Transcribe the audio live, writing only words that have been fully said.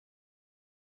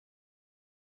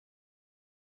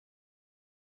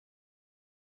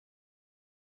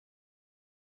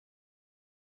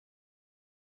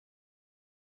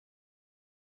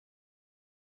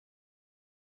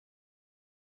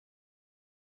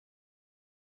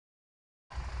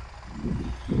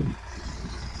Just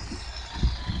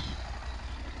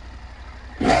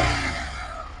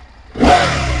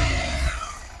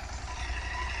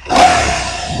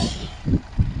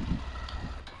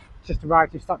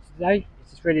arrived in stock today.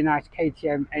 It's this really nice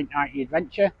KTM 890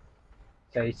 Adventure.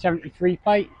 So it's 73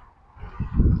 plate.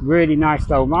 Really nice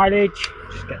low mileage.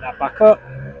 Just get that back up.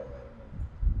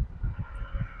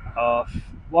 Of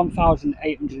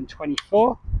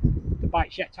 1,824. The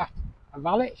bike's yet to have a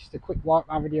valet. Just a quick walk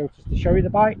around video just to show you the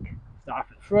bike. Start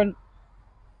off at the front.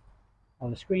 All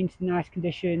the screens in nice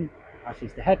condition, as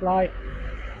is the headlight.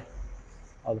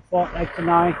 All the fork legs are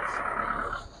nice,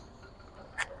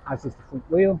 as is the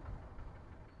front wheel.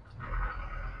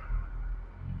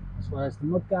 As well as the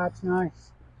mudguard's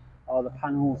nice. All the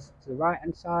panels to the right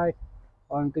hand side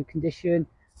are in good condition.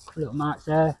 Little marks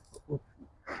there, but we'll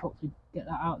hopefully get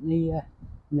that out in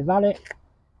the valet.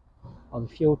 All the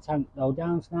fuel tank low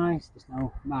down's nice, there's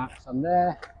no marks on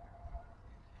there.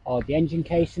 All the engine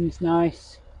casing's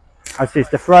nice, as is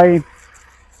the frame.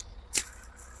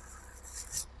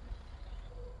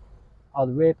 All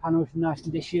the rear panels in nice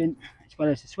condition, as well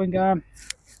as the swing arm.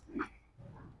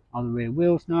 All the rear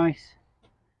wheels nice.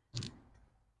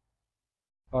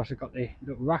 Also got the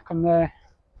little rack on there.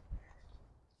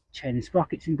 Chain and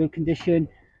sprockets in good condition.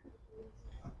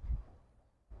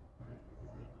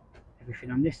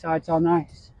 Everything on this side's all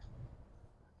nice.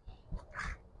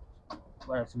 As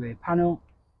well as the rear panel.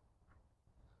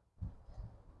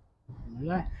 On the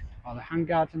left, all the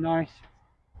handguards are nice.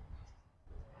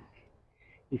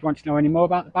 If you want to know any more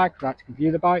about the bike, or like to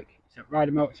view the bike, it's at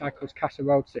Ryder Motorcycles, Castle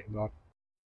Road, Sittingbourne.